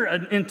greater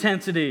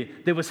intensity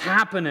that was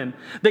happening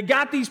that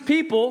got these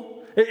people.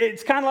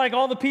 It's kind of like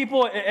all the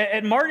people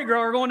at Mardi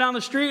Gras are going down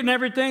the street and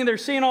everything. They're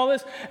seeing all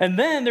this. And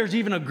then there's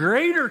even a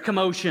greater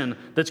commotion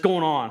that's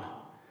going on.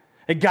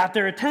 It got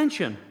their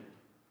attention.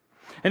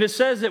 And it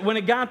says that when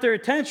it got their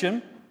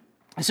attention,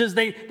 it says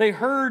they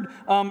heard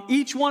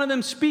each one of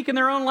them speak in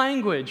their own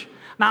language.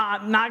 Now,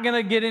 I'm not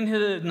going to get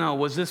into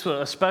was this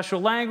a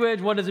special language?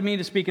 What does it mean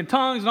to speak in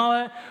tongues and all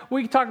that?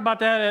 We can talk about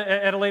that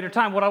at a later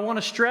time. What I want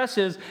to stress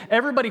is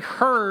everybody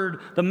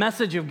heard the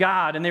message of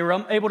God, and they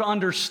were able to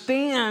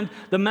understand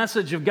the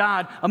message of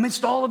God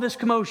amidst all of this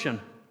commotion.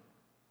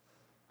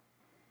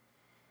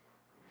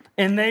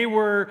 And they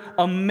were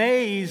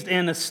amazed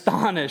and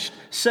astonished,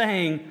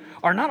 saying,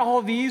 "Are not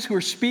all these who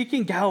are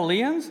speaking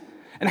Galileans?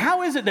 And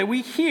how is it that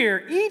we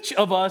hear each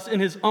of us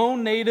in his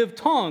own native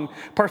tongue?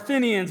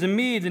 Parthians and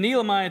Medes and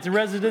Elamites and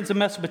residents of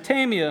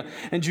Mesopotamia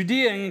and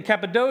Judea and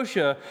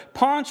Cappadocia,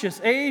 Pontus,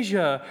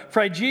 Asia,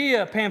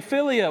 Phrygia,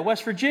 Pamphylia,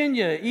 West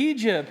Virginia,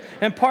 Egypt,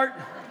 and part..."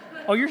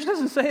 Oh, yours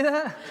doesn't say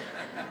that?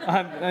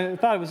 I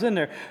thought it was in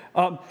there.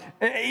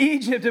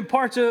 Egypt and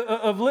parts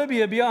of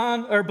Libya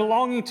beyond or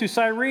belonging to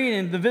Cyrene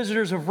and the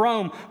visitors of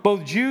Rome,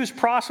 both Jews,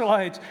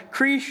 proselytes,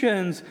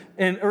 Cretians,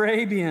 and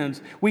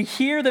Arabians. We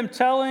hear them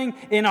telling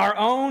in our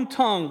own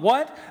tongue,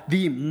 what?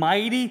 The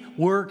mighty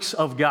works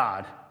of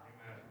God.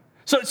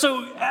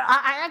 So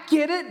I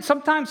get it.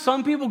 Sometimes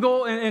some people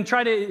go and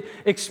try to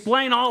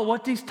explain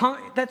what these tongues,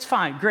 that's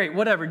fine, great,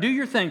 whatever, do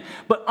your thing.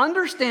 But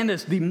understand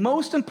this, the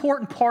most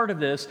important part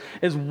of this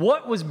is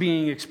what was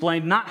being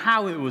explained, not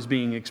how it was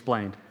being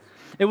explained.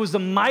 It was the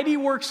mighty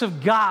works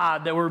of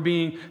God that were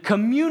being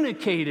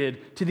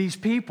communicated to these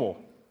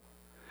people.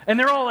 And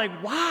they're all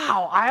like,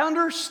 wow, I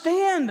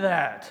understand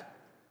that.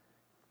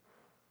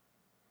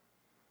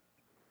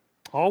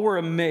 All were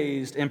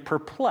amazed and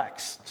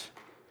perplexed,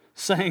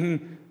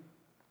 saying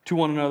to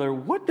one another,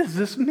 "What does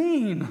this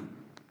mean?"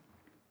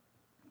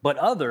 But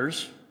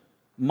others,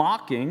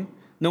 mocking,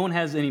 no one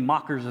has any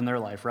mockers in their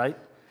life, right?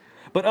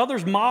 But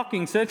others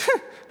mocking said,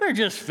 "They're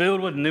just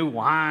filled with new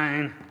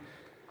wine.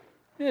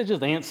 It's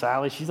just Aunt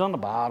Sally, she's on the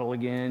bottle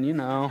again, you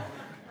know."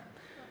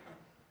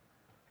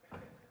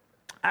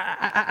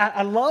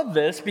 I love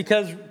this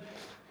because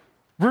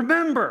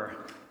remember,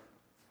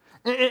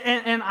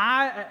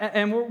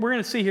 and we're going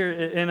to see here,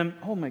 and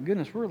oh my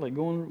goodness, we're like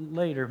going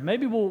later.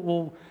 Maybe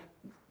we'll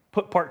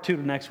put part 2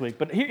 to next week.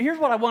 But here's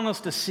what I want us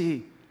to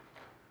see.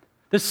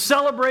 The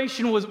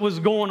celebration was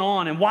going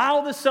on. And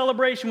while the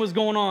celebration was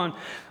going on,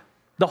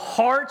 the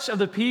hearts of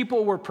the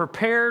people were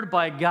prepared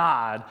by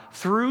God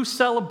through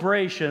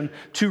celebration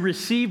to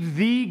receive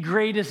the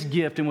greatest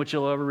gift in which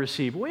you'll ever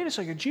receive. Wait a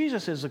second,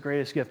 Jesus is the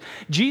greatest gift.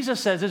 Jesus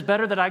says it's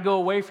better that I go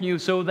away from you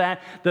so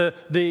that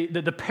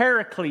the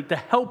paraclete, the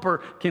helper,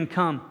 can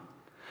come.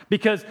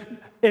 Because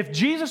if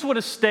Jesus would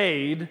have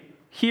stayed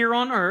here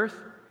on earth,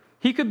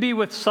 he could be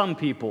with some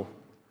people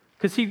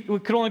because he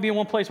could only be in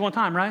one place one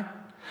time, right?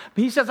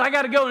 But he says, I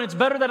got to go, and it's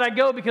better that I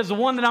go because the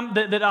one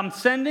that I'm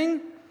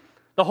sending,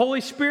 the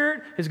Holy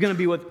Spirit, is going to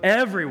be with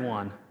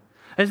everyone.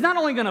 And it's not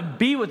only going to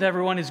be with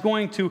everyone, it's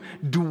going to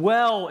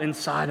dwell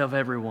inside of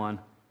everyone.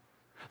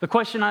 The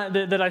question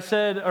that I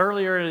said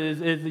earlier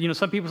is,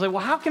 some people say,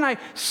 well, how can I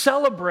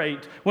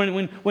celebrate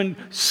when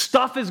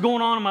stuff is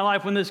going on in my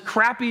life, when this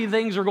crappy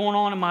things are going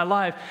on in my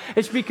life?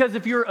 It's because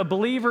if you're a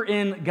believer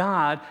in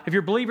God, if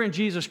you're a believer in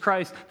Jesus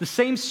Christ, the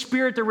same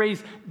Spirit that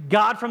raised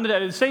God from the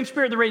dead, the same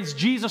Spirit that raised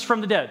Jesus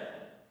from the dead,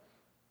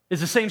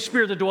 is the same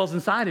Spirit that dwells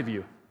inside of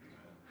you.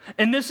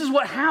 And this is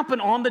what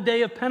happened on the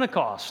day of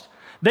Pentecost.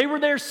 They were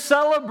there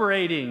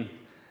celebrating.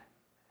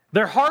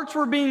 Their hearts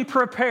were being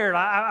prepared.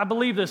 I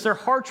believe this. Their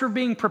hearts were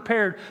being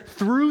prepared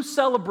through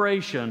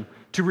celebration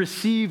to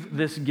receive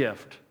this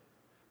gift.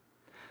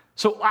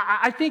 So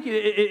I think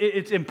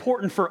it's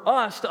important for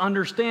us to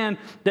understand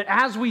that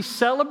as we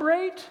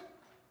celebrate,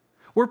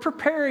 we're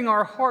preparing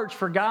our hearts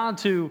for God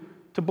to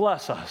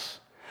bless us.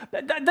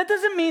 That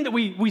doesn't mean that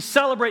we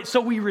celebrate so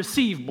we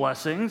receive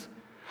blessings.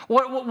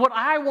 What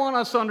I want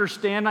us to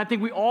understand, I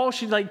think we all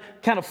should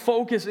kind of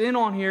focus in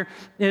on here,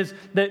 is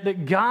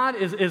that God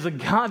is a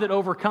God that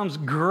overcomes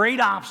great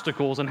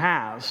obstacles and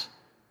has.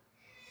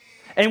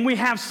 And we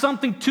have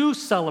something to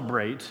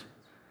celebrate.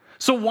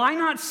 So why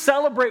not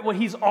celebrate what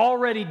he's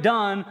already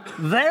done?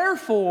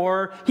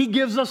 Therefore, he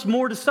gives us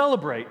more to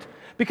celebrate.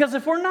 Because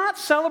if we're not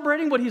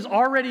celebrating what he's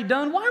already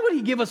done, why would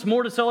he give us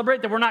more to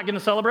celebrate that we're not going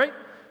to celebrate?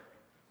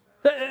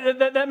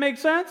 That makes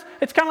sense?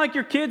 It's kind of like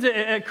your kids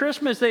at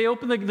Christmas, they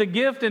open the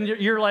gift and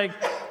you're like,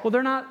 well,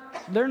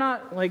 they're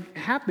not like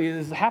happy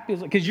as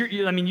because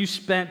you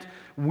spent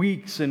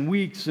weeks and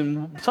weeks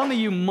and some of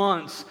you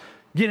months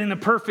getting the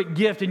perfect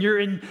gift and you're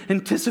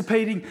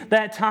anticipating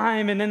that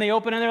time, and then they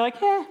open it and they're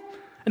like,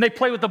 and they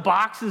play with the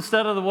box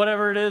instead of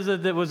whatever it is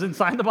that was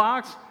inside the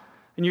box.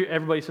 And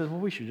everybody says, well,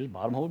 we should just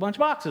buy them a whole bunch of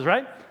boxes,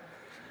 right?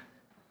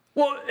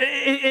 Well,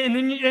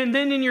 and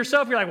then in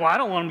yourself, you're like, well, I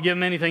don't want them to give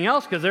them anything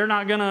else because they're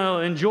not going to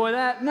enjoy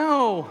that.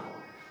 No,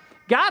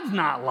 God's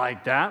not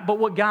like that. But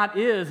what God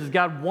is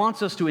God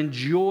wants us to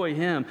enjoy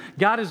him.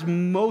 God is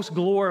most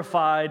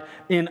glorified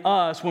in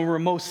us when we're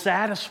most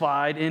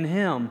satisfied in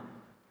him.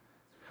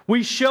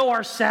 We show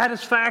our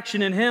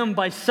satisfaction in him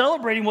by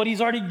celebrating what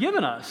he's already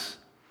given us.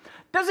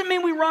 Doesn't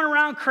mean we run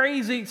around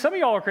crazy. Some of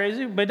y'all are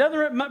crazy, but it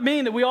doesn't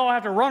mean that we all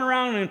have to run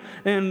around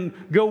and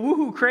go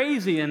woohoo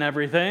crazy and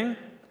everything.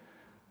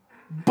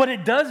 But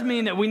it does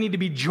mean that we need to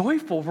be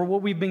joyful for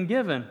what we've been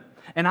given.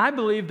 And I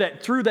believe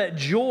that through that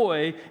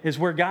joy is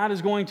where God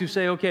is going to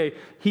say, okay,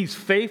 he's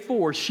faithful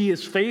or she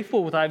is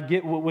faithful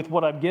with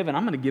what I've given.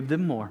 I'm going to give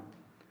them more.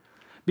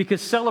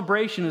 Because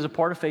celebration is a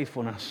part of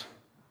faithfulness.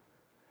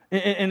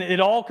 And it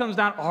all comes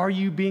down, are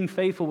you being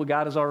faithful with what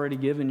God has already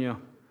given you?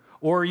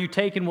 Or are you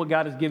taking what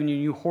God has given you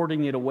and you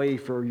hoarding it away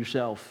for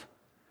yourself?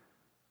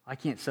 I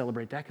can't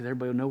celebrate that because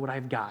everybody will know what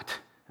I've got.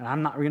 And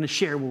I'm not going to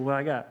share what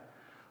I got.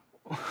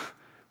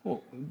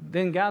 Well,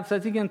 then God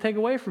says he's going to take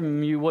away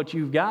from you what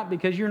you've got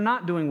because you're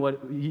not doing what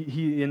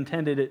he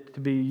intended it to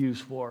be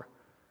used for.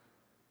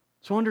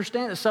 So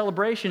understand that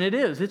celebration,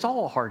 it's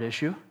all a heart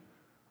issue.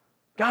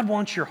 God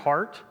wants your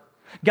heart.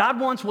 God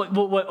wants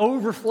what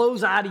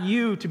overflows out of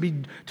you to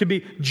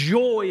be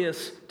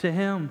joyous to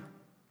him.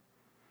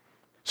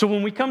 So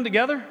when we come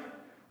together,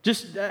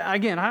 just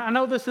again, I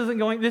know this isn't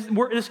going,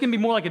 this can be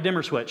more like a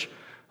dimmer switch.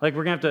 Like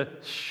we're going to have to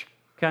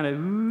kind of,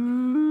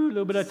 a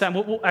little bit at a time.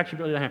 We'll actually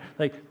go down here.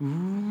 Like,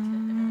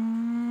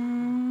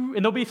 and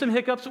there'll be some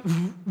hiccups, a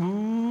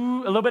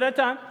little bit at a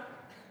time.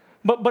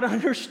 But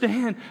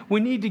understand,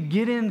 we need to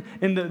get in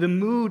the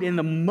mood, in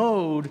the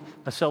mode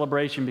of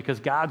celebration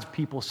because God's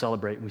people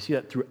celebrate. We see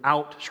that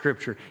throughout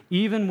Scripture.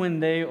 Even when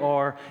they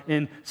are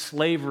in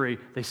slavery,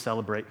 they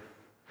celebrate.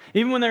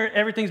 Even when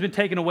everything's been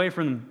taken away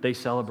from them, they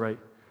celebrate.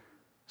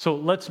 So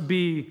let's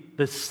be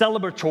the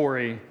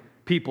celebratory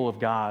people of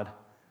God.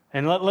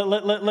 And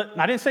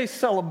I didn't say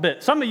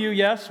celibate. Some of you,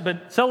 yes,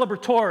 but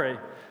celebratory.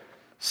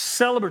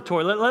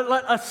 Celebratory.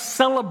 Let us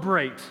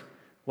celebrate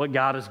what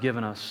God has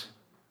given us.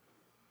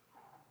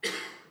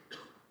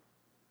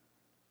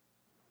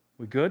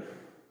 We good?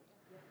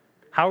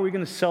 How are we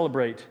going to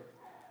celebrate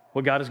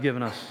what God has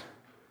given us?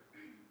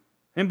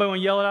 Anybody want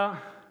to yell it out?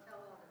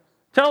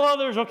 Tell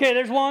others. Okay,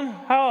 there's one.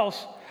 How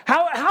else?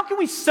 How can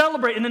we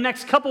celebrate in the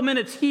next couple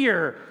minutes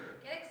here?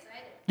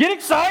 Get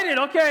excited.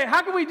 Okay,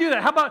 how can we do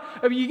that? How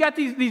about you got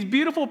these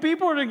beautiful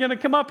people that are going to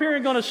come up here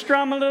and going to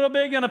strum a little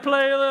bit, going to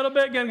play a little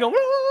bit, going to go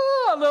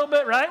woo a little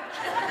bit, right?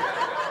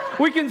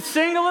 We can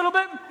sing a little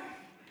bit.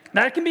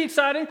 That can be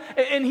exciting.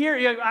 And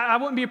here, I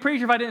wouldn't be a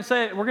preacher if I didn't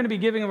say it. We're going to be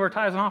giving of our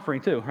tithes and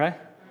offering too, right?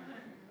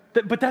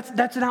 But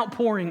that's an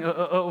outpouring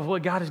of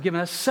what God has given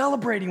us,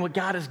 celebrating what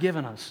God has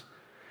given us.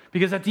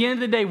 Because at the end of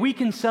the day, we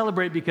can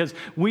celebrate because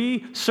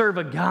we serve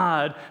a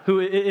God who,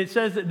 it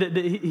says that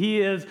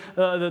he is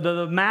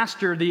the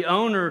master, the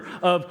owner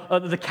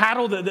of the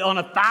cattle on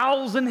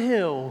 1,000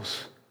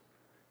 hills.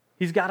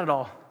 He's got it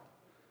all.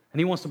 And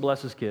he wants to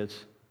bless his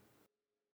kids.